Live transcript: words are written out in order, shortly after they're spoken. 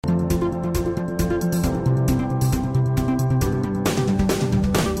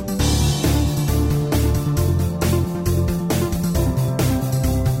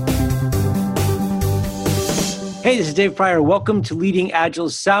Hey, this is Dave Pryor. Welcome to Leading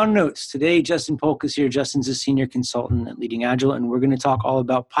Agile's Sound Notes. Today, Justin Polk is here. Justin's a senior consultant at Leading Agile, and we're going to talk all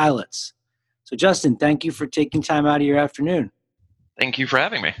about pilots. So, Justin, thank you for taking time out of your afternoon. Thank you for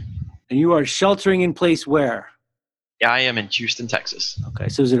having me. And you are sheltering in place where? Yeah, I am in Houston, Texas. Okay,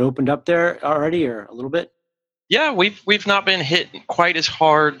 so is it opened up there already or a little bit? Yeah, we've not been hit quite as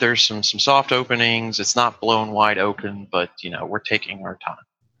hard. There's some soft openings. It's not blown wide open, but we're taking our time.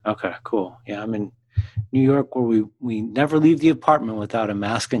 Okay, cool. Yeah, I'm in New York where we never leave the apartment without a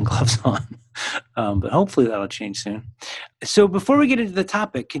mask and gloves on. But hopefully that'll change soon. So before we get into the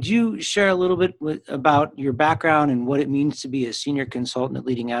topic, could you share a little bit about your background and what it means to be a senior consultant at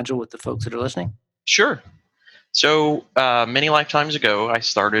Leading Agile with the folks that are listening? Sure. So many lifetimes ago, I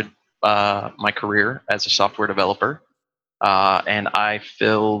started my career as a software developer, and I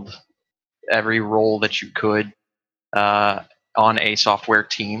filled every role that you could on a software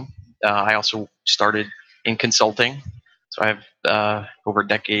team. I also started in consulting, so I have over a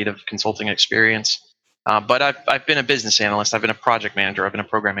decade of consulting experience. But I've been a business analyst. I've been a project manager. I've been a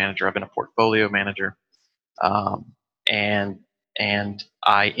program manager. I've been a portfolio manager, and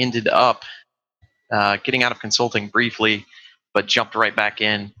I ended up getting out of consulting briefly, but jumped right back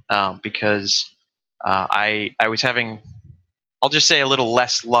in because I was having, I'll just say, a little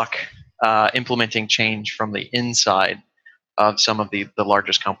less luck implementing change from the inside of some of the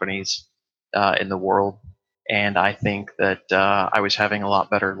largest companies in the world. And I think that I was having a lot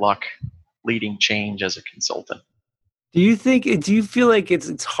better luck leading change as a consultant. Do you feel like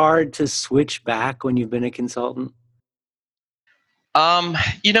it's hard to switch back when you've been a consultant?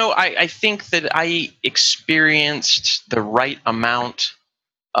 I think that I experienced the right amount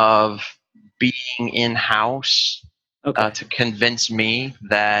of being in-house to convince me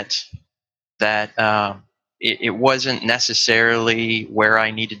that it wasn't necessarily where I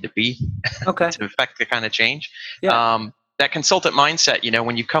needed to be to affect the kind of change. Yeah. That consultant mindset,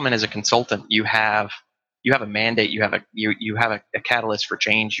 when you come in as a consultant, you have a mandate, you have a catalyst for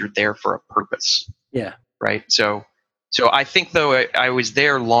change. You're there for a purpose. Yeah. Right. So I think though I was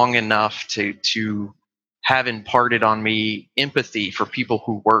there long enough to have imparted on me empathy for people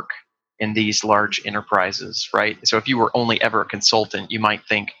who work in these large enterprises. Right. So if you were only ever a consultant, you might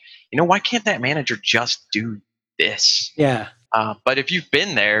think, why can't that manager just do this? Yeah. But if you've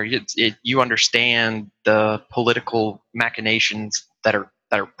been there, you understand the political machinations that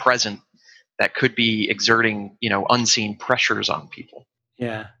are present that could be exerting, unseen pressures on people.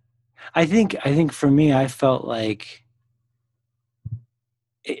 Yeah. I think for me, I felt like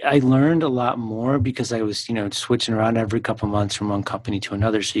I learned a lot more because I was, switching around every couple of months from one company to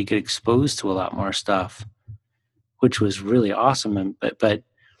another. So you get exposed to a lot more stuff, which was really awesome. But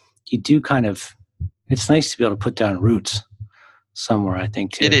you do it's nice to be able to put down roots somewhere, I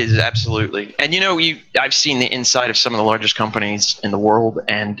think, too. It is, absolutely. And I've seen the inside of some of the largest companies in the world,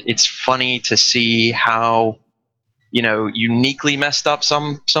 and it's funny to see how uniquely messed up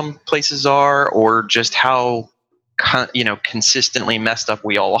some places are, or just how consistently messed up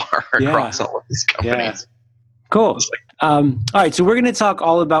we all are across all of these companies. Yeah. Cool. All right, so we're going to talk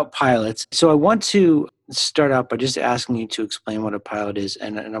all about pilots. So I want to start out by just asking you to explain what a pilot is,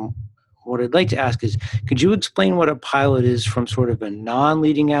 and what I'd like to ask is, could you explain what a pilot is from sort of a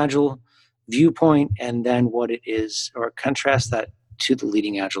non-leading agile viewpoint, and then what it is, or contrast that to the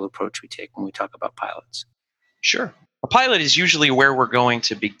leading agile approach we take when we talk about pilots? Sure. A pilot is usually where we're going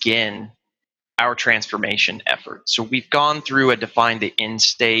to begin our transformation effort. So we've gone through a define the end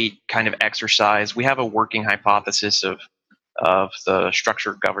state kind of exercise. We have a working hypothesis of the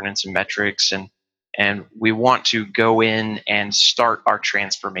structure, governance, and metrics, and we want to go in and start our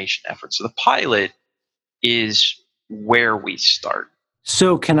transformation effort. So the pilot is where we start.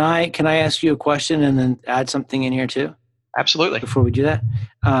 So can I ask you a question and then add something in here too? Absolutely. Before we do that,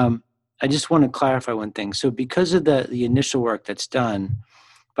 I just want to clarify one thing. So because of the initial work that's done,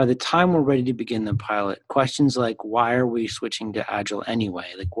 by the time we're ready to begin the pilot, questions like, why are we switching to Agile anyway?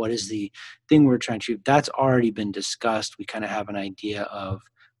 Like, what is the thing we're trying to achieve? That's already been discussed. We kind of have an idea of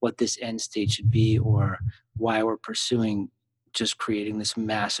what this end state should be, or why we're pursuing just creating this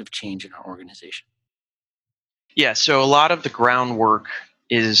massive change in our organization. Yeah, so a lot of the groundwork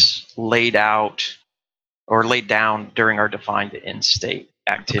is laid out or laid down during our defined end state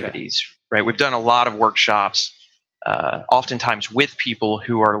activities, right? We've done a lot of workshops, oftentimes with people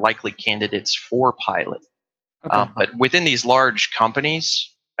who are likely candidates for pilot. But within these large companies,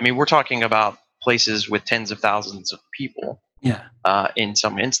 I mean, we're talking about places with tens of thousands of people. Yeah. In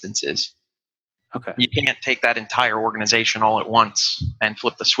some instances. Okay. You can't take that entire organization all at once and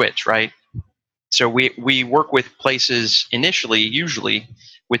flip the switch, right? So we work with places initially, usually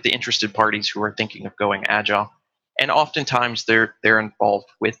with the interested parties who are thinking of going agile. And oftentimes they're involved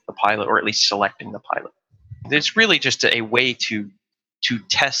with the pilot, or at least selecting the pilot. It's really just a way to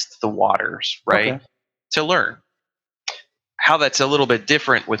test the waters, right? Okay. To learn. How that's a little bit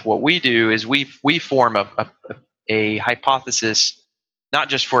different with what we do is we form a hypothesis, not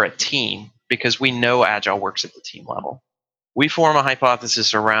just for a team, because we know Agile works at the team level. We form a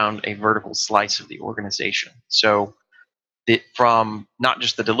hypothesis around a vertical slice of the organization. So from not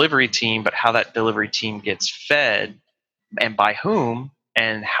just the delivery team, but how that delivery team gets fed and by whom,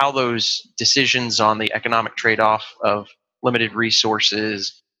 and how those decisions on the economic trade-off of limited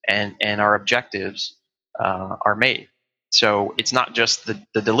resources and our objectives are made. So it's not just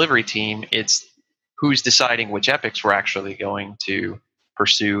the delivery team, it's who's deciding which epics we're actually going to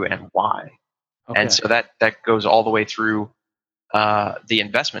pursue and why. Okay. And so that goes all the way through the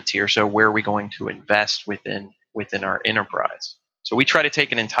investment tier. So where are we going to invest within our enterprise? So we try to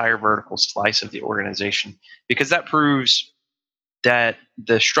take an entire vertical slice of the organization, because that proves that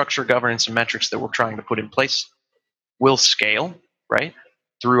the structure, governance, and metrics that we're trying to put in place will scale, right,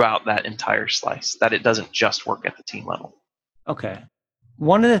 throughout that entire slice, that it doesn't just work at the team level. Okay.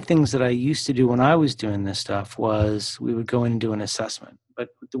 One of the things that I used to do when I was doing this stuff was we would go in and do an assessment. But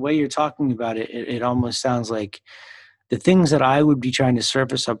the way you're talking about it, it almost sounds like the things that I would be trying to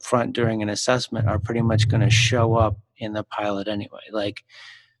surface up front during an assessment are pretty much going to show up in the pilot anyway. Like,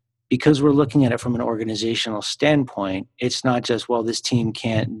 because we're looking at it from an organizational standpoint, it's not just, well, this team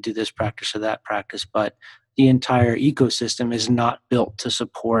can't do this practice or that practice, but the entire ecosystem is not built to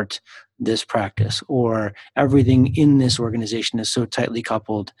support this practice, or everything in this organization is so tightly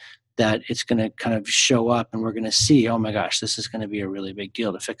coupled that it's going to kind of show up and we're going to see, oh my gosh, this is going to be a really big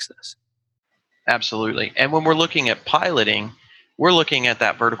deal to fix this. Absolutely. And when we're looking at piloting, we're looking at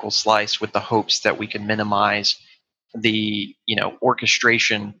that vertical slice with the hopes that we can minimize the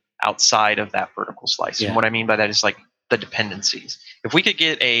orchestration outside of that vertical slice. Yeah. And what I mean by that is like the dependencies. If we could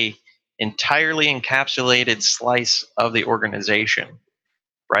get a entirely encapsulated slice of the organization,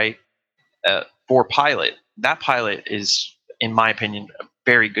 right, for pilot, that pilot is, in my opinion, a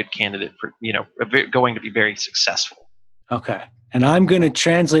very good candidate for going to be very successful. Okay. And I'm going to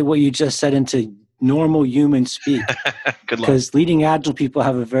translate what you just said into normal human speak. Good luck. Because leading Agile people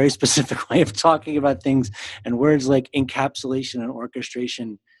have a very specific way of talking about things, and words like encapsulation and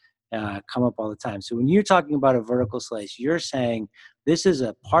orchestration come up all the time. So when you're talking about a vertical slice, you're saying this is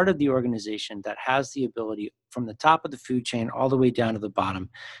a part of the organization that has the ability from the top of the food chain all the way down to the bottom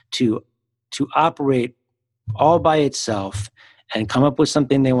to operate all by itself and come up with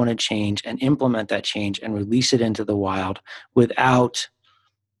something they want to change and implement that change and release it into the wild without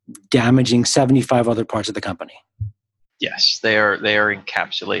damaging 75 other parts of the company. Yes, they are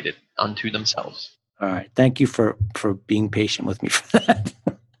encapsulated unto themselves. All right. Thank you for being patient with me for that.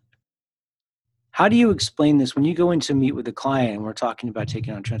 How do you explain this when you go in to meet with a client and we're talking about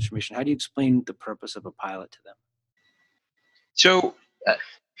taking on transformation? How do you explain the purpose of a pilot to them? So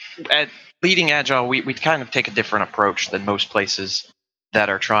at Leading Agile, we kind of take a different approach than most places that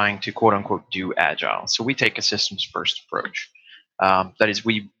are trying to quote unquote do Agile. So we take a systems first approach. That is,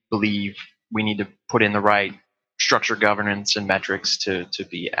 we believe we need to put in the right structure, governance, and metrics to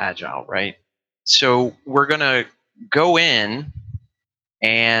be Agile, right? So we're going to go in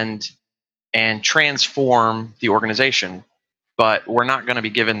and transform the organization, but we're not going to be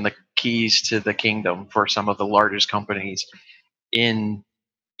given the keys to the kingdom for some of the largest companies in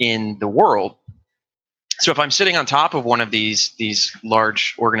the world. So if I'm sitting on top of one of these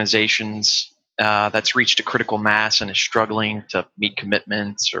large organizations that's reached a critical mass and is struggling to meet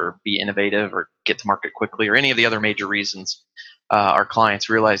commitments or be innovative or get to market quickly, or any of the other major reasons our clients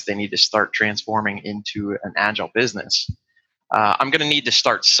realize they need to start transforming into an Agile business, I'm going to need to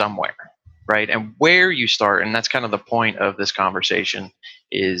start somewhere, right? And where you start, and that's kind of the point of this conversation,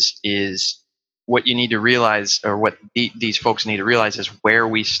 is what you need to realize, or what these folks need to realize, is where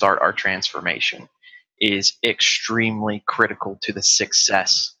we start our transformation is extremely critical to the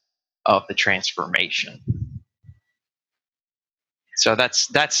success of the transformation. So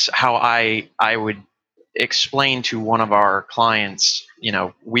that's how I would explain to one of our clients,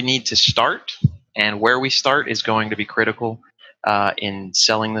 we need to start, and where we start is going to be critical in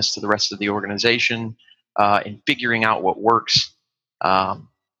selling this to the rest of the organization, in figuring out what works,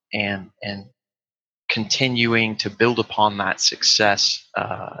 and continuing to build upon that success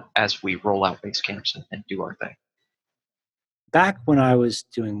as we roll out base camps and do our thing. Back when I was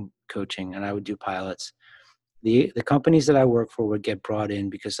doing coaching and I would do pilots, the companies that I work for would get brought in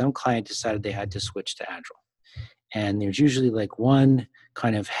because some client decided they had to switch to Agile. And there's usually like one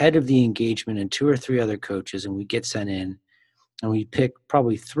kind of head of the engagement and 2 or 3 other coaches, and we get sent in and we pick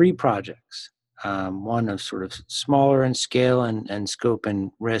probably 3 projects one of sort of smaller in scale and scope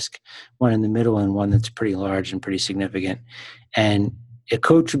and risk, one in the middle, and one that's pretty large and pretty significant. And a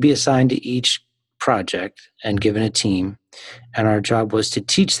coach would be assigned to each project and given a team. And our job was to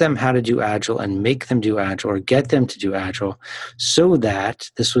teach them how to do Agile and make them do Agile or get them to do Agile, so that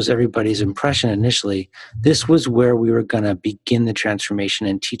this was everybody's impression initially. This was where we were going to begin the transformation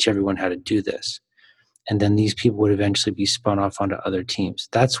and teach everyone how to do this. And then these people would eventually be spun off onto other teams.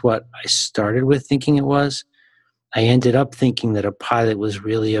 That's what I started with thinking it was. I ended up thinking that a pilot was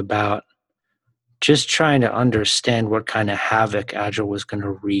really about just trying to understand what kind of havoc Agile was going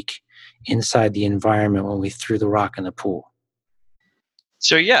to wreak inside the environment when we threw the rock in the pool.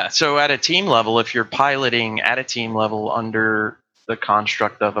 So yeah, so at a team level, if you're piloting at a team level under the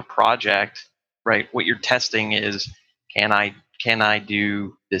construct of a project, right, what you're testing is, can I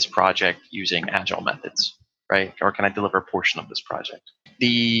do this project using Agile methods, right? Or can I deliver a portion of this project?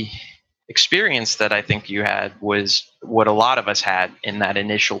 The experience that I think you had was what a lot of us had in that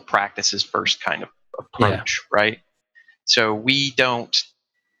initial practices first kind of approach, right? So we don't,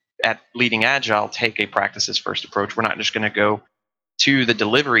 at Leading Agile, take a practices first approach. We're not just going to go to the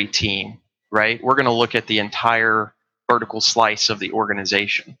delivery team, right? We're going to look at the entire vertical slice of the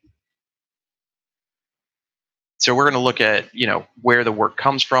organization. So we're going to look at, where the work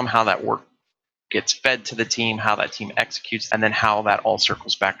comes from, how that work gets fed to the team, how that team executes, and then how that all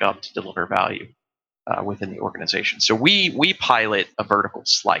circles back up to deliver value within the organization. So we pilot a vertical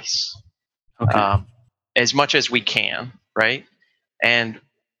slice as much as we can, right? And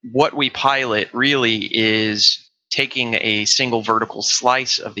what we pilot really is taking a single vertical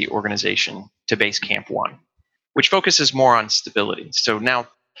slice of the organization to Basecamp 1, which focuses more on stability. So now,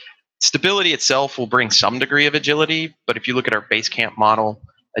 stability itself will bring some degree of agility, but if you look at our Basecamp model,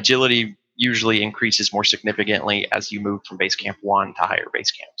 agility usually increases more significantly as you move from Basecamp 1 to higher base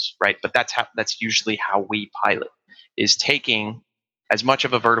camps, right? But that's usually how we pilot, is taking as much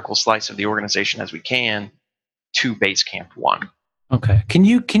of a vertical slice of the organization as we can to Basecamp 1. Okay. Can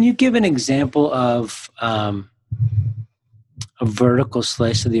you give an example of a vertical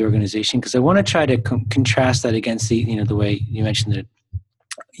slice of the organization? Because I want to try to contrast that against the way you mentioned that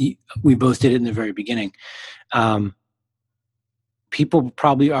we both did it in the very beginning. People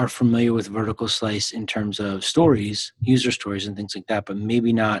probably are familiar with vertical slice in terms of stories, user stories, and things like that, but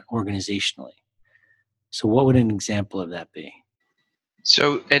maybe not organizationally. So, what would an example of that be?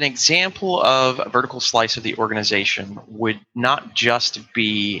 So an example of a vertical slice of the organization would not just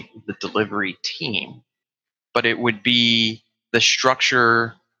be the delivery team, but it would be the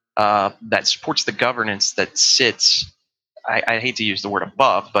structure that supports the governance that sits, I hate to use the word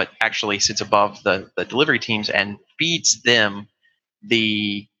above, but actually sits above the delivery teams and feeds them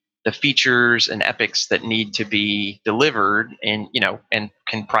the features and epics that need to be delivered, and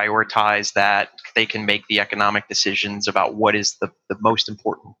can prioritize that. They can make the economic decisions about what is the most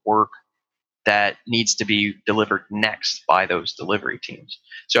important work that needs to be delivered next by those delivery teams.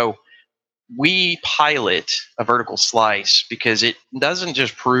 So we pilot a vertical slice because it doesn't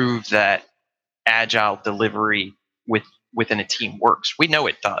just prove that agile delivery within a team works. We know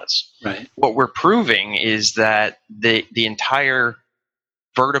it does. Right. What we're proving is that the entire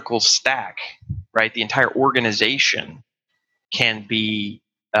vertical stack, right, the entire organization can be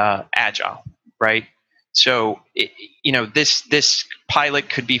agile, right? So this pilot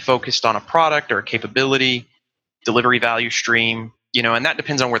could be focused on a product or a capability, delivery value stream, and that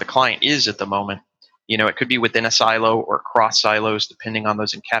depends on where the client is at the moment. It could be within a silo or across silos, depending on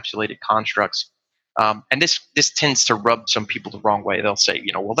those encapsulated constructs. And this tends to rub some people the wrong way. They'll say,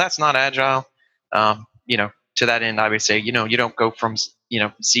 well, that's not agile. To that end, I would say, you don't go from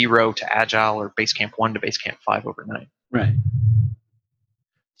 0 to agile or Basecamp 1 to Basecamp 5 overnight. Right.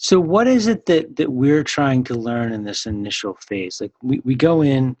 So what is it that we're trying to learn in this initial phase? Like we go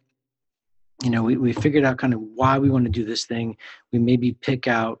in, we figured out kind of why we want to do this thing. We maybe pick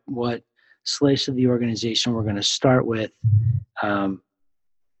out what slice of the organization we're going to start with.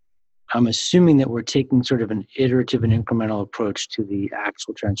 I'm assuming that we're taking sort of an iterative and incremental approach to the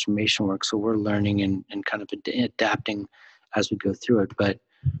actual transformation work. So we're learning and kind of adapting as we go through it. But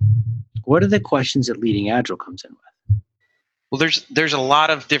what are the questions that Leading Agile comes in with? Well, there's a lot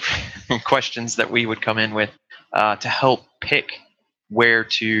of different questions that we would come in with to help pick where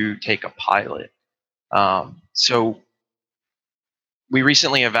to take a pilot. So we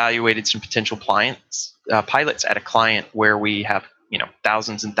recently evaluated some potential pilots at a client where we have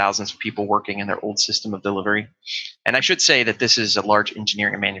thousands and thousands of people working in their old system of delivery. And I should say that this is a large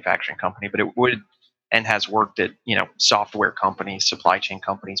engineering and manufacturing company, but it would and has worked at software companies, supply chain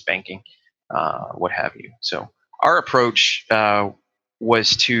companies, banking, what have you. So our approach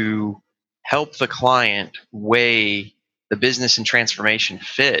was to help the client weigh the business and transformation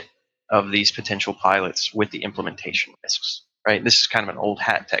fit of these potential pilots with the implementation risks, right? This is kind of an old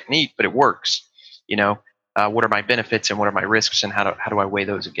hat technique, but it works. What are my benefits and what are my risks, and how do I weigh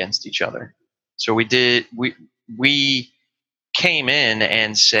those against each other? So we came in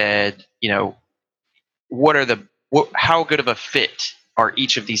and said, how good of a fit are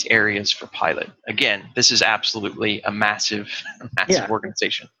each of these areas for pilot? Again, this is absolutely a massive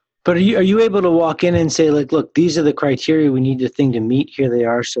organization. But are you able to walk in and say, like, look, these are the criteria we need the thing to meet. Here they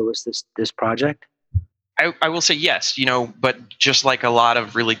are. So it's this project. I will say yes, but just like a lot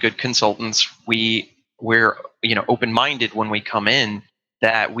of really good consultants, we're open-minded when we come in,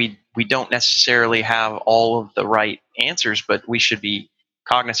 that we don't necessarily have all of the right answers, but we should be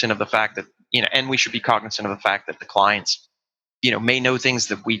cognizant of the fact that and we should be cognizant of the fact that the clients may know things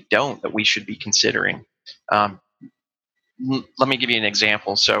that we don't, that we should be considering. Let me give you an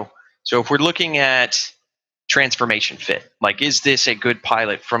example. So if we're looking at transformation fit, like, is this a good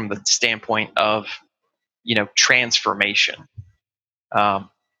pilot from the standpoint of transformation?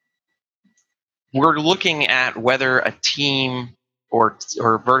 We're looking at whether a team or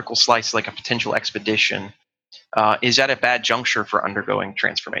vertical slice, like a potential expedition, is at a bad juncture for undergoing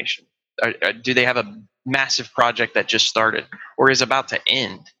transformation. Do they have a massive project that just started or is about to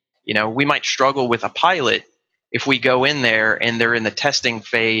end? We might struggle with a pilot if we go in there and they're in the testing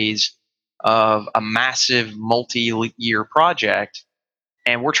phase of a massive multi-year project,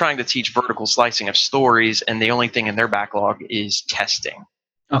 and we're trying to teach vertical slicing of stories, and the only thing in their backlog is testing.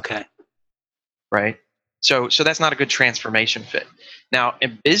 Okay. Right? So that's not a good transformation fit. Now,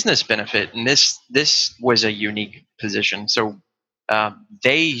 in business benefit, and this was a unique position. So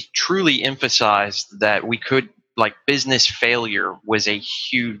they truly emphasized that we could, like, business failure was a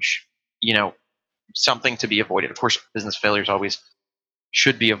huge, something to be avoided. Of course, business failures always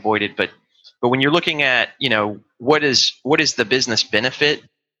should be avoided, but when you're looking at, what is the business benefit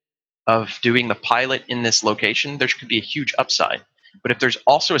of doing the pilot in this location, there could be a huge upside. But if there's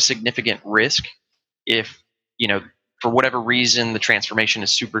also a significant risk, if for whatever reason the transformation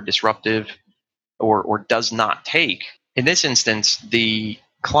is super disruptive or does not take, in this instance, the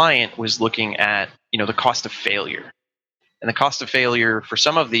client was looking at the cost of failure, and the cost of failure for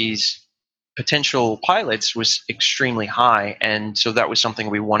some of these potential pilots was extremely high, and so that was something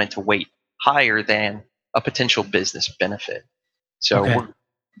we wanted to weight higher than a potential business benefit. So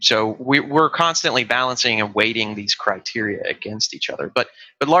Okay. we're constantly balancing and weighting these criteria against each other, but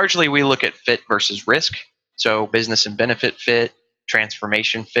largely we look at fit versus risk. So business and benefit fit,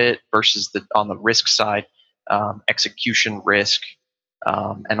 transformation fit versus on the risk side, execution risk,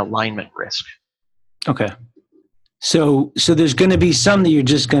 and alignment risk. Okay. So there's going to be some that you're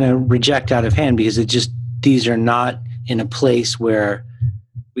just going to reject out of hand because these are not in a place where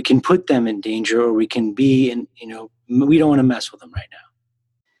we can put them in danger, or we can be in, we don't want to mess with them right now.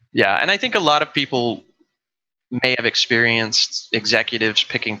 Yeah. And I think a lot of people may have experienced executives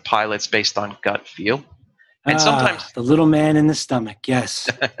picking pilots based on gut feel. And sometimes the little man in the stomach. Yes.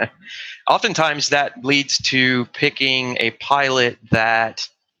 Oftentimes that leads to picking a pilot that,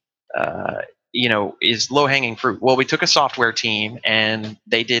 is low-hanging fruit. Well, we took a software team and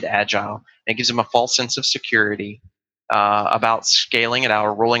they did agile, and it gives them a false sense of security about scaling it out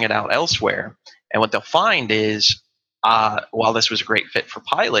or rolling it out elsewhere. And what they'll find is, while this was a great fit for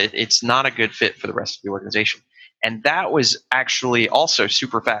pilot, it's not a good fit for the rest of the organization. And that was actually also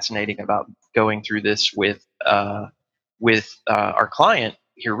super fascinating about going through this with our client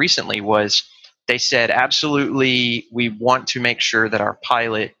here recently. Was they said, absolutely, we want to make sure that our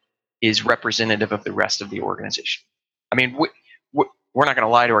pilot is representative of the rest of the organization. I mean, we're not going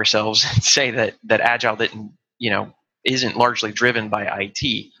to lie to ourselves and say that Agile isn't largely driven by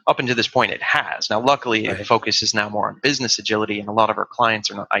IT. Up until this point, it has. Now, luckily, Right. It focuses now more on business agility, and a lot of our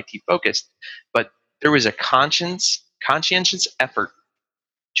clients are not IT focused. But there was a conscientious effort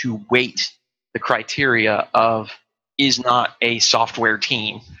to weight the criteria of, is not a software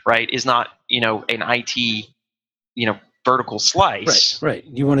team, right? Is not, an IT, vertical slice. Right.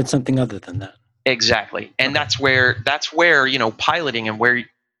 You wanted something other than that. Exactly. And Okay. that's where, piloting and where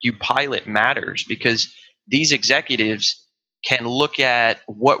you pilot matters, because these executives can look at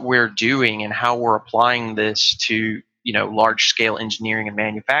what we're doing and how we're applying this to, large scale engineering and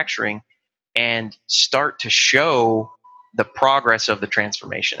manufacturing, and start to show the progress of the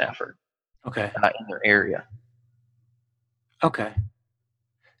transformation effort. Okay. In their area. Okay.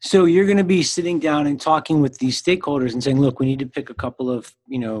 So you're going to be sitting down and talking with these stakeholders and saying, look, we need to pick a couple of,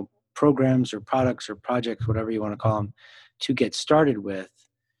 programs or products or projects, whatever you want to call them, to get started with.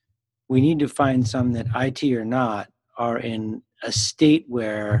 We need to find some that, IT or not, are in a state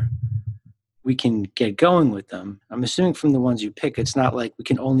where we can get going with them. I'm assuming from the ones you pick, it's not like we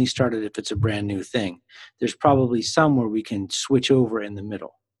can only start it if it's a brand new thing. There's probably some where we can switch over in the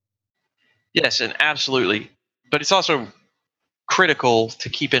middle. Yes, and absolutely. But it's also critical to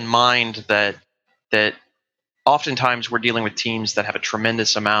keep in mind that oftentimes we're dealing with teams that have a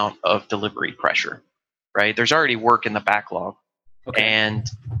tremendous amount of delivery pressure, right? There's already work in the backlog, Okay. and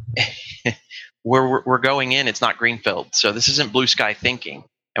we're going in. It's not greenfield, so this isn't blue sky thinking,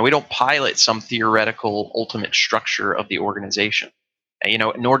 and we don't pilot some theoretical ultimate structure of the organization.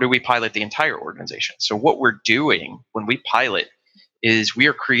 Nor do we pilot the entire organization. So what we're doing when we pilot is we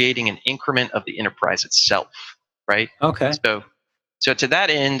are creating an increment of the enterprise itself, right? Okay. So to that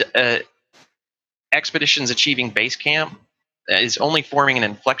end, Expeditions achieving base camp is only forming an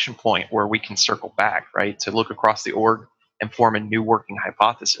inflection point where we can circle back, right, to look across the org and form a new working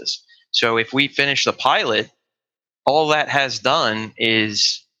hypothesis. So if we finish the pilot, all that has done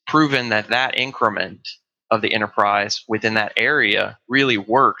is proven that that increment of the enterprise within that area really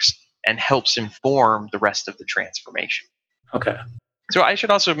works and helps inform the rest of the transformation. Okay. So I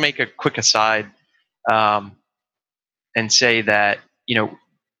should also make a quick aside and say that,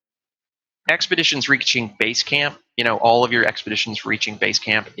 expeditions reaching base camp, all of your expeditions reaching base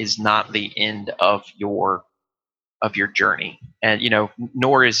camp is not the end of your journey, and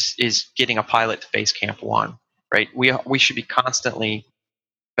nor is getting a pilot to base camp 1, right? We should be constantly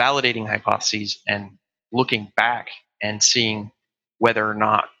validating hypotheses and looking back and seeing whether or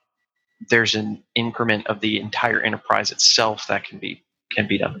not there's an increment of the entire enterprise itself that can be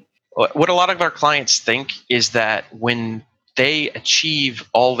done. What a lot of our clients think is that when they achieve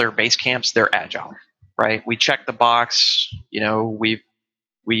all their base camps, they're agile, right? We check the box,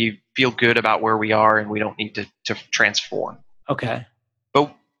 we feel good about where we are and we don't need to transform. Okay.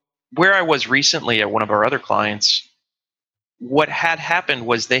 But where I was recently at one of our other clients, what had happened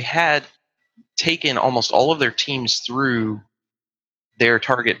was they had taken almost all of their teams through their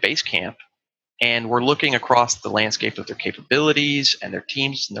target base camp and were looking across the landscape of their capabilities and their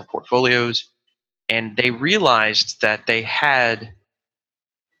teams and their portfolios. And they realized that they had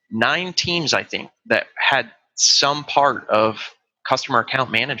 9 teams, I think, that had some part of customer account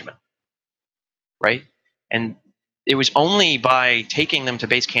management, right? And it was only by taking them to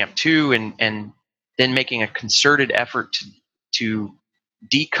Basecamp 2 and then making a concerted effort to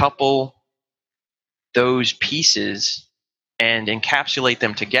decouple those pieces and encapsulate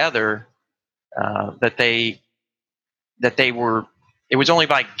them together that they were. It was only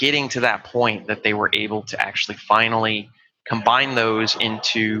by getting to that point that they were able to actually finally combine those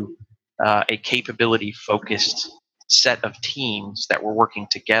into a capability-focused set of teams that were working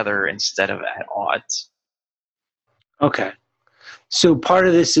together instead of at odds. Okay. So part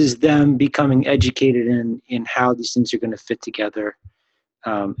of this is them becoming educated in how these things are going to fit together,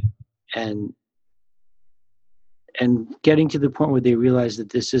 and getting to the point where they realize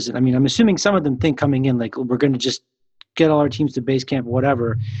that this isn't. I mean, I'm assuming some of them think coming in like we're going to just get all our teams to base camp,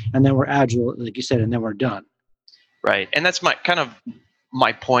 whatever, and then we're agile, like you said, and then we're done. Right, and that's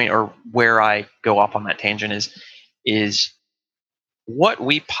my point, or where I go off on that tangent is what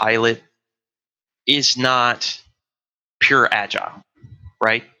we pilot is not pure agile,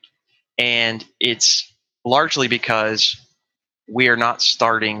 right? And it's largely because we are not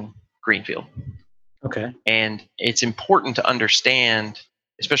starting greenfield. Okay. And it's important to understand,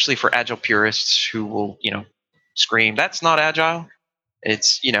 especially for agile purists who will, scream, that's not agile.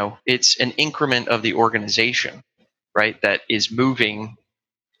 It's, it's an increment of the organization, right, that is moving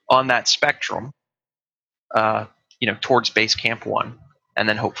on that spectrum, towards base camp 1 and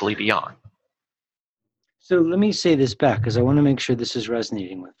then hopefully beyond. So let me say this back because I want to make sure this is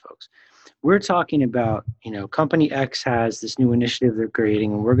resonating with folks. We're talking about, company X has this new initiative they're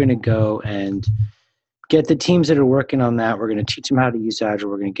creating, and we're going to go and get the teams that are working on that. We're going to teach them how to use Agile.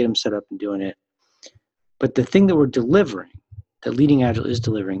 We're going to get them set up and doing it. But the thing that we're delivering, that Leading Agile is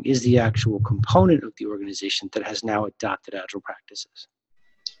delivering, is the actual component of the organization that has now adopted Agile practices.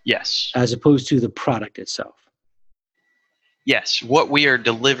 Yes. As opposed to the product itself. Yes. What we are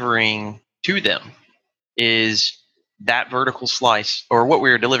delivering to them is that vertical slice, or what we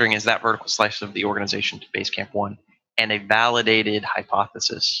are delivering is that vertical slice of the organization to Basecamp 1 and a validated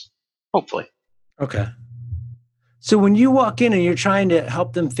hypothesis, hopefully. Okay. So when you walk in and you're trying to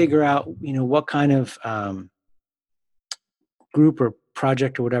help them figure out, what kind of group or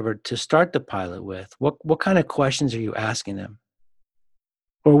project or whatever to start the pilot with, what kind of questions are you asking them?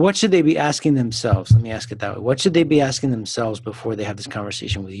 Or what should they be asking themselves? Let me ask it that way. What should they be asking themselves before they have this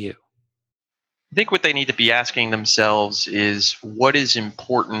conversation with you? I think what they need to be asking themselves is what is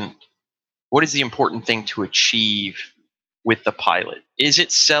important. What is the important thing to achieve with the pilot? Is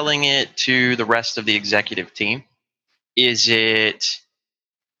it selling it to the rest of the executive team? Is it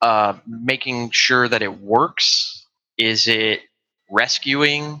making sure that it works? Is it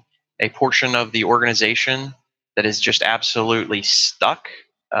rescuing a portion of the organization that is just absolutely stuck?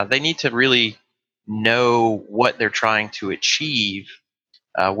 They need to really know what they're trying to achieve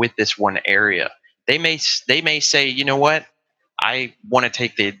with this one area. They may say, you know what, I want to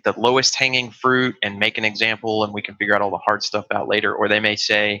take the lowest hanging fruit and make an example, and we can figure out all the hard stuff out later. Or they may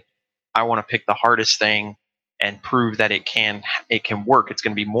say, I want to pick the hardest thing and prove that it can work. It's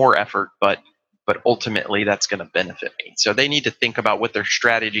going to be more effort, but ultimately that's going to benefit me. So they need to think about what their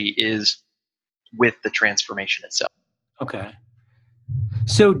strategy is with the transformation itself. Okay.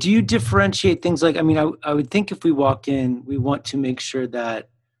 So do you differentiate things like, I mean, I would think if we walk in, we want to make sure that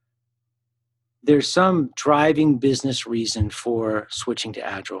there's some driving business reason for switching to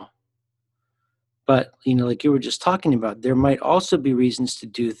Agile. But, like you were just talking about, there might also be reasons to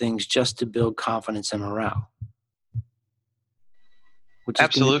do things just to build confidence and morale, which is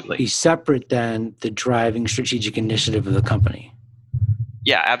going to be Absolutely. separate than the driving strategic initiative of the company.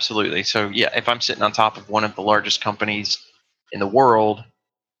 Yeah, absolutely. So yeah, if I'm sitting on top of one of the largest companies in the world,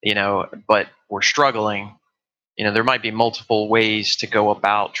 but we're struggling, there might be multiple ways to go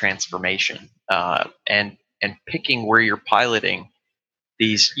about transformation, and picking where you're piloting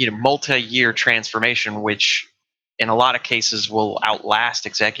these, multi-year transformation, which in a lot of cases will outlast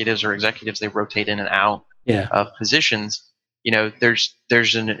executives, or executives they rotate in and out Yeah. of positions.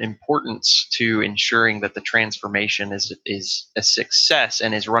 There's an importance to ensuring that the transformation is a success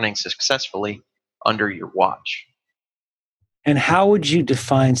and is running successfully under your watch. And how would you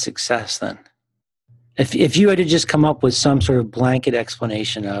define success then? If you had to just come up with some sort of blanket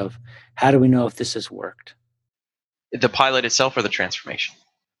explanation of how do we know if this has worked? The pilot itself or the transformation?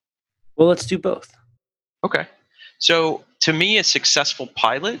 Well, let's do both. Okay. So to me, a successful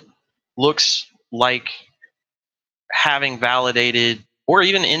pilot looks like having validated or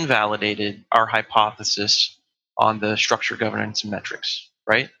even invalidated our hypothesis on the structure, governance, and metrics,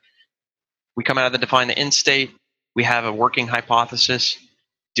 right? We come out of the define the end state, we have a working hypothesis.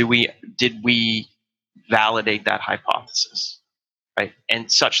 Did we validate that hypothesis, right?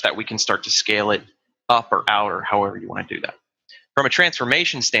 And such that we can start to scale it up or out, or however you want to do that. From a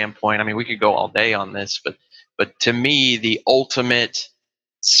transformation standpoint, I mean, we could go all day on this, but to me, the ultimate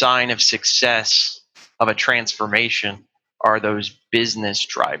sign of success of a transformation are those business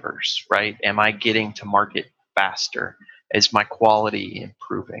drivers, right? Am I getting to market faster? Is my quality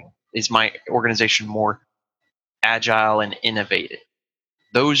improving? Is my organization more agile and innovative?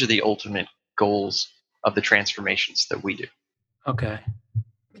 Those are the ultimate goals of the transformations that we do. Okay.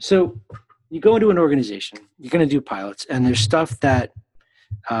 So you go into an organization, you're going to do pilots, and there's stuff that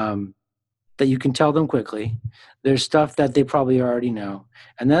that you can tell them quickly. There's stuff that they probably already know.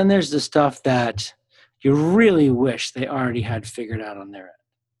 And then there's the stuff that you really wish they already had figured out on their end.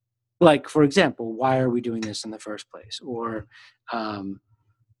 Like, for example, why are we doing this in the first place? Or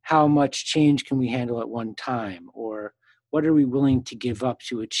how much change can we handle at one time? Or what are we willing to give up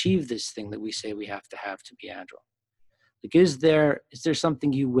to achieve this thing that we say we have to be agile? Like, is there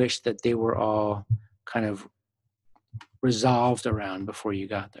something you wish that they were all kind of resolved around before you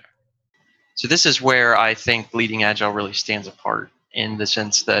got there? So this is where I think Leading Agile really stands apart, in the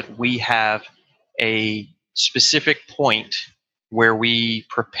sense that we have a specific point where we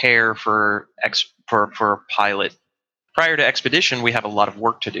prepare for a pilot. Prior to expedition, we have a lot of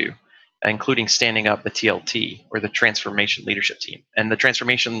work to do, including standing up the TLT, or the Transformation Leadership Team. And the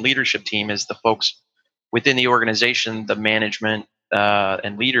Transformation Leadership Team is the folks within the organization, the management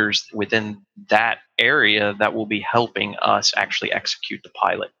and leaders within that area that will be helping us actually execute the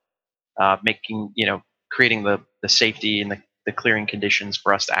pilot, creating the safety and the clearing conditions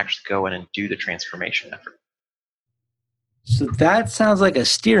for us to actually go in and do the transformation effort. So that sounds like a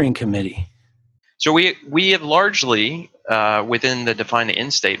steering committee. So we have largely, within the Define the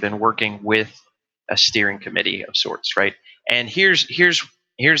End State, been working with a steering committee of sorts, right? And here's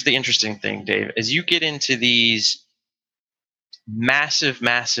the interesting thing, Dave. As you get into these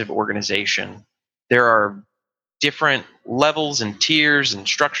massive organization, there are different levels and tiers and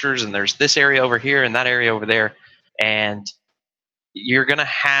structures, and there's this area over here and that area over there, and you're going to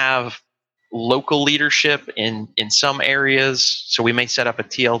have local leadership in some areas. So we may set up a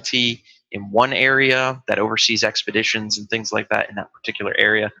TLT in one area that oversees expeditions and things like that in that particular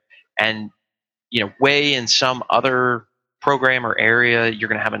area, and way in some other program or area, you're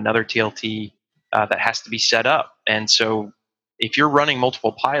going to have another TLT that has to be set up. And so if you're running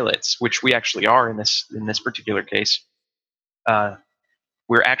multiple pilots, which we actually are in this particular case,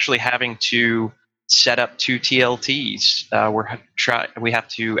 we're actually having to set up 2 TLTs. We have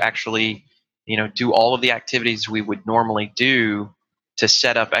to actually, do all of the activities we would normally do to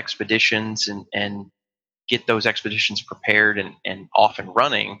set up expeditions and get those expeditions prepared and off and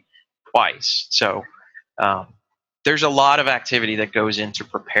running twice. So there's a lot of activity that goes into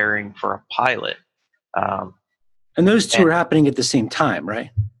preparing for a pilot. And those two are happening at the same time,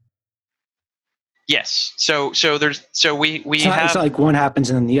 right? Yes. So we it's not like one happens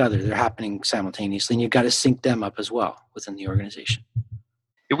and then the other. They're happening simultaneously, and you've got to sync them up as well within the organization.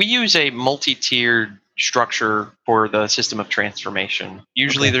 We use a multi-tiered structure for the system of transformation.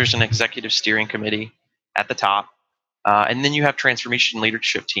 Usually there's an executive steering committee at the top, and then you have transformation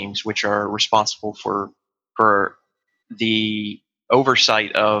leadership teams, which are responsible for the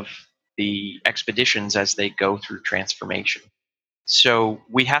oversight of the expeditions as they go through transformation. So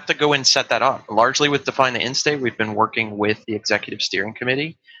we have to go and set that up. Largely with Define the End State, we've been working with the executive steering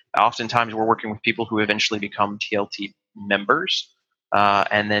committee. Oftentimes we're working with people who eventually become TLT members,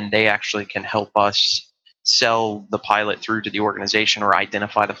 and then they actually can help us sell the pilot through to the organization or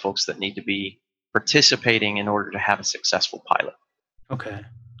identify the folks that need to be participating in order to have a successful pilot. Okay.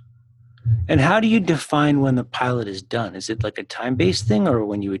 And how do you define when the pilot is done? Is it like a time-based thing, or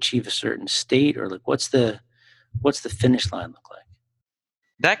when you achieve a certain state, or like what's the finish line look like?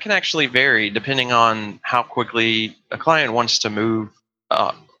 That can actually vary depending on how quickly a client wants to move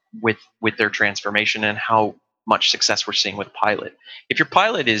with their transformation and how much success we're seeing with pilot. If your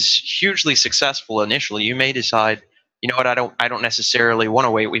pilot is hugely successful initially, you may decide, you know what, I don't necessarily want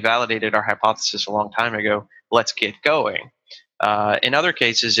to wait. We validated our hypothesis a long time ago. Let's get going. In other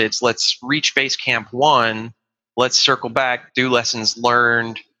cases, it's let's reach base camp 1, let's circle back, do lessons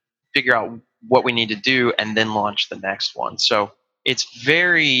learned, figure out what we need to do, and then launch the next one. So it's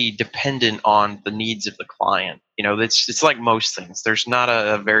very dependent on the needs of the client. It's like most things. There's not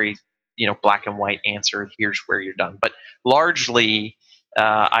a very black and white answer. Here's where you're done. But largely,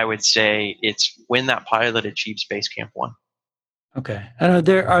 I would say it's when that pilot achieves base camp 1. Okay. And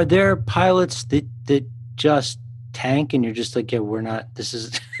are there pilots that just tank and you're just like, yeah, this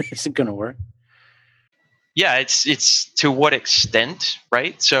isn't going to work? Yeah, it's to what extent,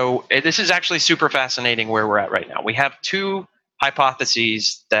 right? So this is actually super fascinating where we're at right now. We have 2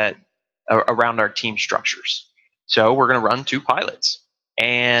 hypotheses that are around our team structures. So we're going to run 2 pilots,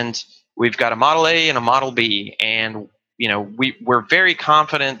 and we've got a Model A and a Model B, and we're very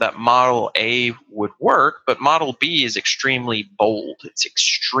confident that Model A would work, but Model B is extremely bold. It's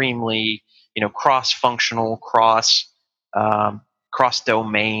extremely cross-functional,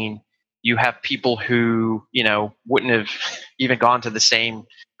 cross-domain. You have people who wouldn't have even gone to the same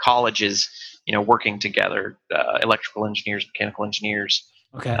colleges working together, electrical engineers, mechanical engineers,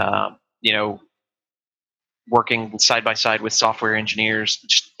 okay. Working side by side with software engineers,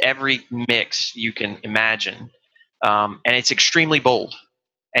 just every mix you can imagine. And it's extremely bold.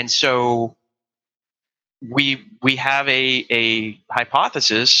 And so we have a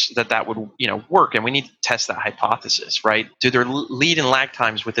hypothesis that would work, and we need to test that hypothesis, right? Do their lead and lag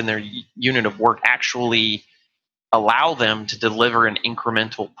times within their unit of work actually allow them to deliver an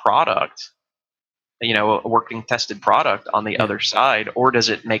incremental product, a working tested product on the other side, or does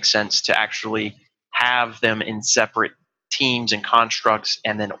it make sense to actually have them in separate teams and constructs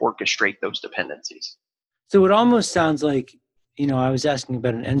and then orchestrate those dependencies? So it almost sounds like, I was asking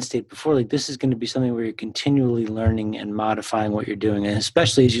about an end state before, like this is going to be something where you're continually learning and modifying what you're doing. And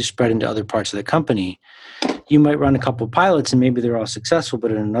especially as you spread into other parts of the company, you might run a couple of pilots and maybe they're all successful,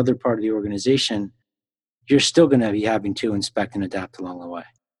 but in another part of the organization, you're still going to be having to inspect and adapt along the way.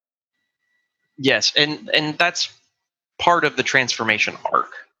 Yes, and that's part of the transformation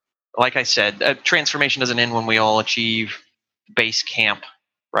arc. Like I said, transformation doesn't end when we all achieve base camp,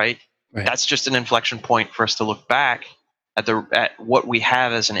 right? That's just an inflection point for us to look back at what we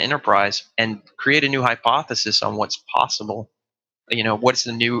have as an enterprise and create a new hypothesis on what's possible. What's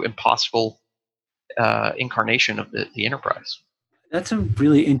the new impossible incarnation of the enterprise? That's a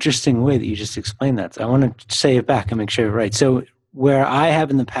really interesting way that you just explained that. So I want to say it back and make sure you're right. So where I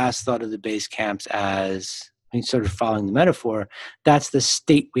have in the past thought of the base camps as sort of following the metaphor, that's the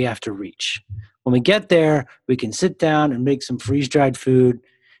state we have to reach. When we get there, we can sit down and make some freeze-dried food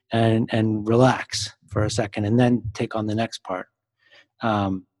and relax for a second and then take on the next part.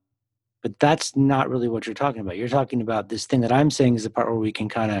 But that's not really what you're talking about. You're talking about this thing that I'm saying is the part where we can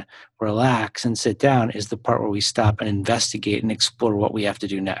kind of relax and sit down, is the part where we stop and investigate and explore what we have to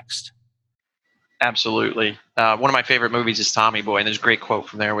do next. Absolutely. One of my favorite movies is Tommy Boy, and there's a great quote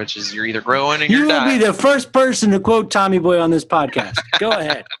from there, which is, "You're either growing and you're dying." You will be the first person to quote Tommy Boy on this podcast. Go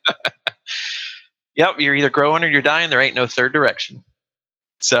ahead. Yep, you're either growing or you're dying. There ain't no third direction.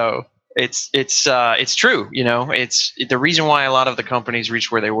 So It's true. It's the reason why a lot of the companies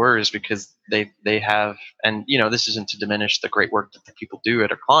reach where they were is because they have, and this isn't to diminish the great work that the people do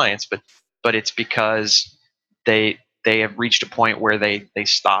at our clients, but it's because they have reached a point where they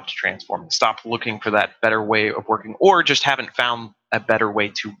stopped transforming, stopped looking for that better way of working, or just haven't found a better way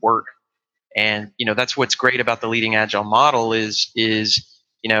to work. And that's what's great about the leading agile model is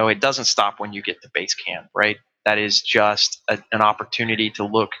it doesn't stop when you get to base camp, right? That is just an opportunity to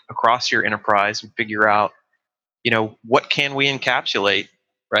look across your enterprise and figure out, what can we encapsulate,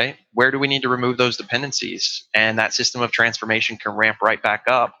 right? Where do we need to remove those dependencies? And that system of transformation can ramp right back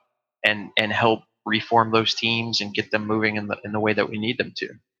up and help reform those teams and get them moving in the way that we need them to.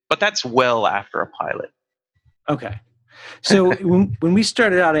 But that's well after a pilot. Okay. So when we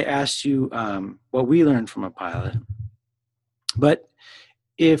started out, I asked you what we learned from a pilot. But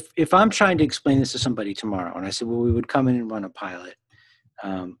if I'm trying to explain this to somebody tomorrow, and I said, well, we would come in and run a pilot,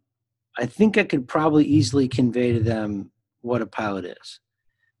 I think I could probably easily convey to them what a pilot is.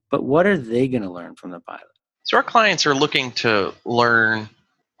 But what are they going to learn from the pilot? So our clients are looking to learn,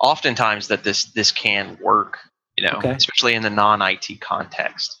 oftentimes, that this can work, Okay. especially in the non-IT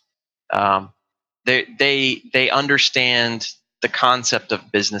context. They understand the concept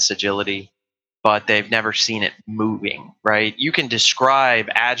of business agility, but they've never seen it moving, right? You can describe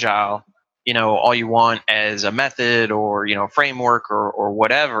agile, all you want as a method or, framework or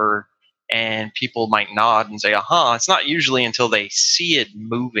whatever, and people might nod and say, aha. It's not usually until they see it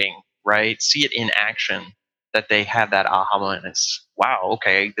moving, right? See it in action that they have that aha moment. It's, wow,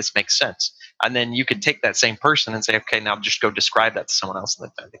 okay, this makes sense. And then you could take that same person and say, okay, now just go describe that to someone else.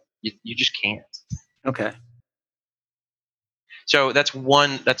 And you just can't. Okay. So that's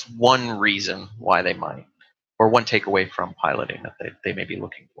one reason why they might, or one takeaway from piloting that they may be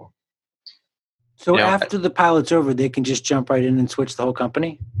looking for. So after the pilot's over, they can just jump right in and switch the whole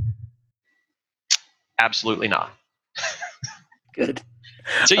company? Absolutely not. Good.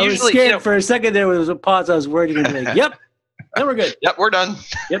 So I was scared for a second. There was a pause. I was worried you're going to be like, yep, then we're good. Yep, we're done.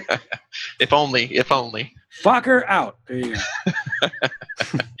 Yep. If only. Fokker out. There you go.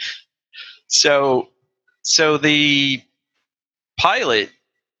 So the pilot,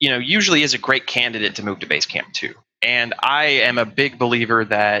 usually is a great candidate to move to Basecamp 2. And I am a big believer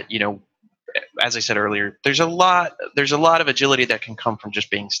that, as I said earlier, there's a lot of agility that can come from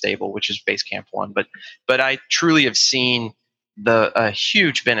just being stable, which is Basecamp 1. But I truly have seen a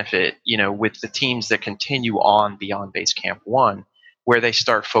huge benefit, with the teams that continue on beyond Basecamp 1, where they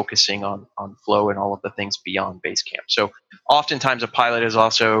start focusing on flow and all of the things beyond Basecamp. So oftentimes a pilot is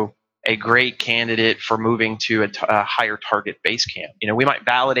also a great candidate for moving to a higher target Basecamp. We might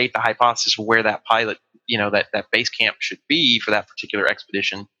validate the hypothesis of where that pilot, that Basecamp should be for that particular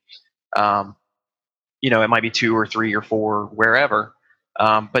expedition. It might be 2 or 3 or 4, wherever.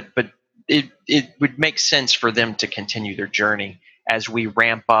 But it would make sense for them to continue their journey as we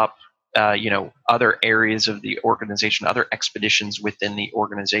ramp up, other areas of the organization, other expeditions within the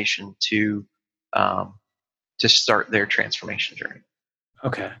organization to start their transformation journey.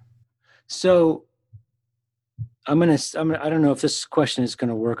 Okay. So I don't know if this question is going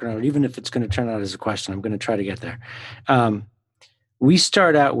to work or not, even if it's going to turn out as a question. I'm going to try to get there. We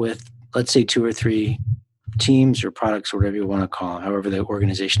start out with, let's say, 2 or 3 teams or products or whatever you want to call them, however the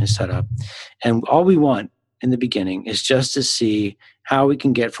organization is set up. And all we want in the beginning is just to see how we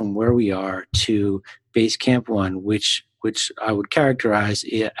can get from where we are to Basecamp 1, which I would characterize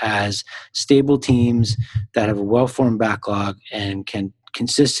it as stable teams that have a well-formed backlog and can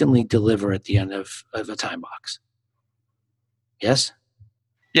consistently deliver at the end of a time box. Yes?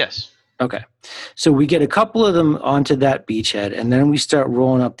 Yes. Okay. So we get a couple of them onto that beachhead, and then we start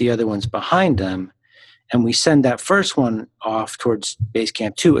rolling up the other ones behind them, and we send that first one off towards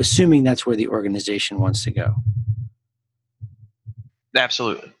Basecamp 2, assuming that's where the organization wants to go.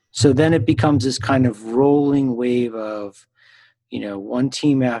 Absolutely. So then it becomes this kind of rolling wave of, one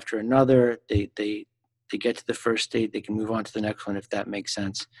team after another. They get to the first state, they can move on to the next one, if that makes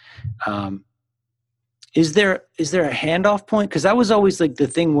sense. Is there a handoff point? Because that was always like the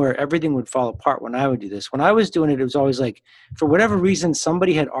thing where everything would fall apart when I would do this. When I was doing it, it was always like, for whatever reason,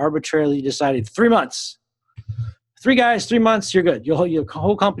 somebody had arbitrarily decided 3 months. 3 guys, 3 months, you're good. Your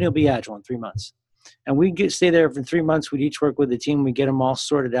whole company will be agile in 3 months. And we'd stay there for 3 months. We'd each work with the team. We'd get them all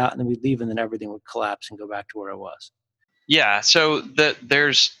sorted out, and then we'd leave, and then everything would collapse and go back to where it was. Yeah. So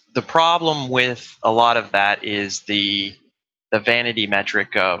there's the problem with a lot of that is the vanity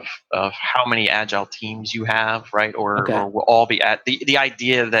metric of how many agile teams you have, right? Or we'll all be at the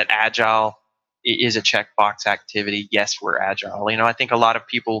idea that agile is a checkbox activity. Yes, we're agile. I think a lot of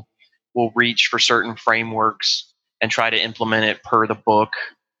people will reach for certain frameworks and try to implement it per the book.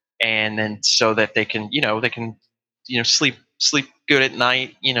 and then so that they can sleep good at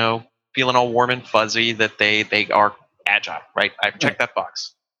night, feeling all warm and fuzzy that they are agile, right? I've Right. checked that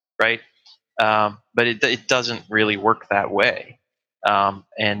box, right? But it doesn't really work that way.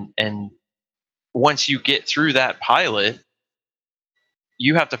 And once you get through that pilot,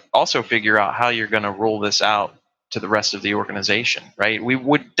 you have to also figure out how you're going to roll this out to the rest of the organization, right? We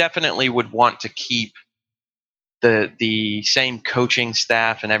would definitely want to keep the same coaching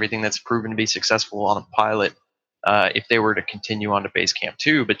staff and everything that's proven to be successful on a pilot if they were to continue on to Basecamp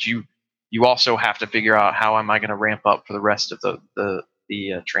 2. But you also have to figure out, how am I going to ramp up for the rest of the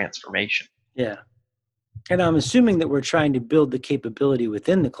transformation. Yeah. And I'm assuming that we're trying to build the capability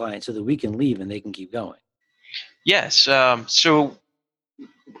within the client so that we can leave and they can keep going. Yes. So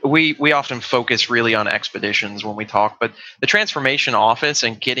we often focus really on expeditions when we talk, but the transformation office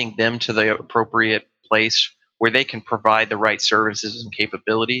and getting them to the appropriate place where they can provide the right services and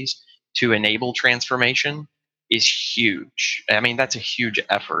capabilities to enable transformation is huge. I mean, that's a huge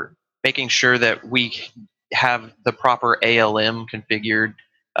effort. Making sure that we have the proper ALM configured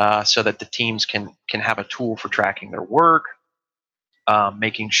so that the teams can have a tool for tracking their work,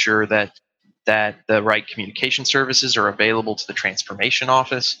 making sure that the right communication services are available to the transformation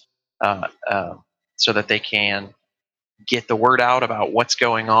office uh, uh, so that they can get the word out about what's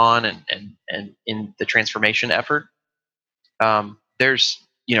going on and in the transformation effort. There's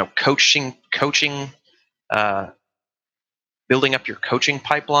coaching, uh, building up your coaching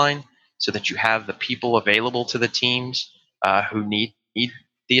pipeline so that you have the people available to the teams who need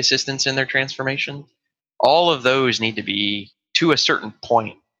the assistance in their transformation. All of those need to be to a certain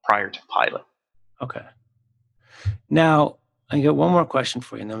point prior to pilot. Okay. Now, I got one more question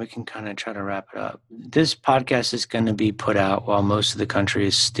for you, and then we can kind of try to wrap it up. This podcast is going to be put out while most of the country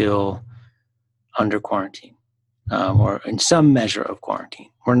is still under quarantine, or in some measure of quarantine.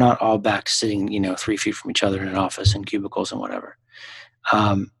 We're not all back sitting, 3 feet from each other in an office in cubicles and whatever.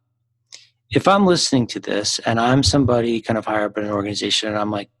 If I'm listening to this and I'm somebody kind of higher up in an organization and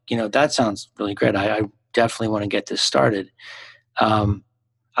I'm like, that sounds really great. I definitely want to get this started.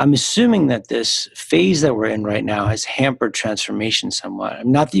 I'm assuming that this phase that we're in right now has hampered transformation somewhat.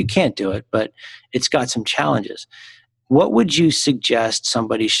 Not that you can't do it, but it's got some challenges. What would you suggest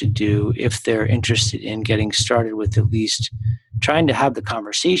somebody should do if they're interested in getting started with at least trying to have the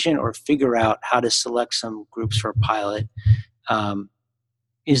conversation or figure out how to select some groups for a pilot?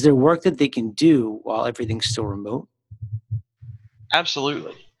 Is there work that they can do while everything's still remote?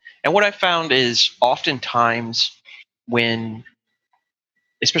 Absolutely. And what I found is oftentimes when,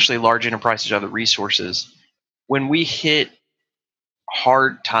 especially large enterprises have the resources, when we hit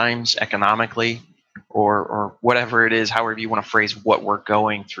hard times economically or whatever it is, however you want to phrase what we're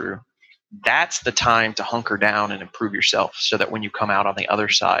going through, that's the time to hunker down and improve yourself so that when you come out on the other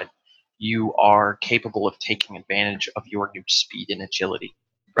side, you are capable of taking advantage of your new speed and agility,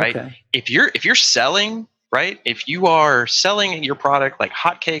 right? Okay. If you're selling, right? If you are selling your product like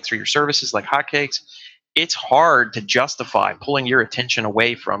hotcakes or your services like hotcakes, it's hard to justify pulling your attention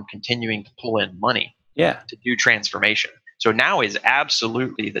away from continuing to pull in money to do transformation. So now is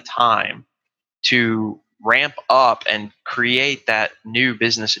absolutely the time to ramp up and create that new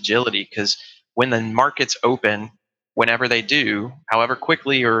business agility, because when the markets open, whenever they do, however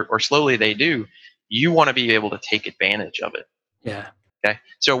quickly or slowly they do, you want to be able to take advantage of it. Yeah. Okay.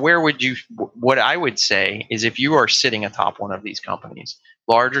 So what I would say is, if you are sitting atop one of these companies,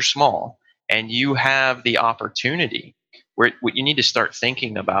 large or small, and you have the opportunity, what you need to start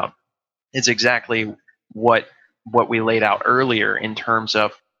thinking about is exactly what we laid out earlier in terms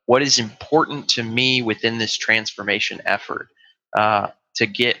of what is important to me within this transformation effort to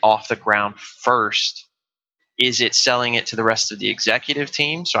get off the ground first. Is it selling it to the rest of the executive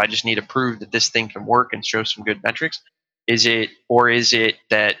team? So I just need to prove that this thing can work and show some good metrics. Is it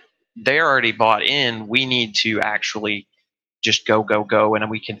that they're already bought in? We need to actually just go, and then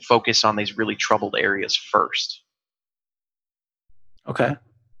we can focus on these really troubled areas first. Okay.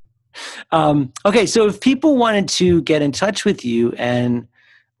 Okay. So if people wanted to get in touch with you and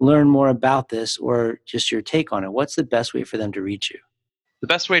learn more about this or just your take on it, what's the best way for them to reach you? The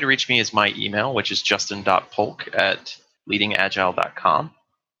best way to reach me is my email, which is justin.polk@leadingagile.com.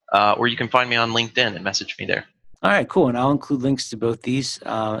 Or you can find me on LinkedIn and message me there. All right, cool. And I'll include links to both these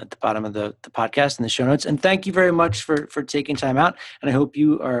at the bottom of the podcast and the show notes. And thank you very much for taking time out. And I hope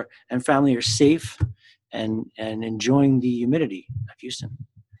you and family are safe and enjoying the humidity of Houston.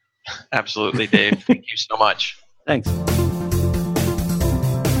 Absolutely, Dave. Thank you so much. Thanks.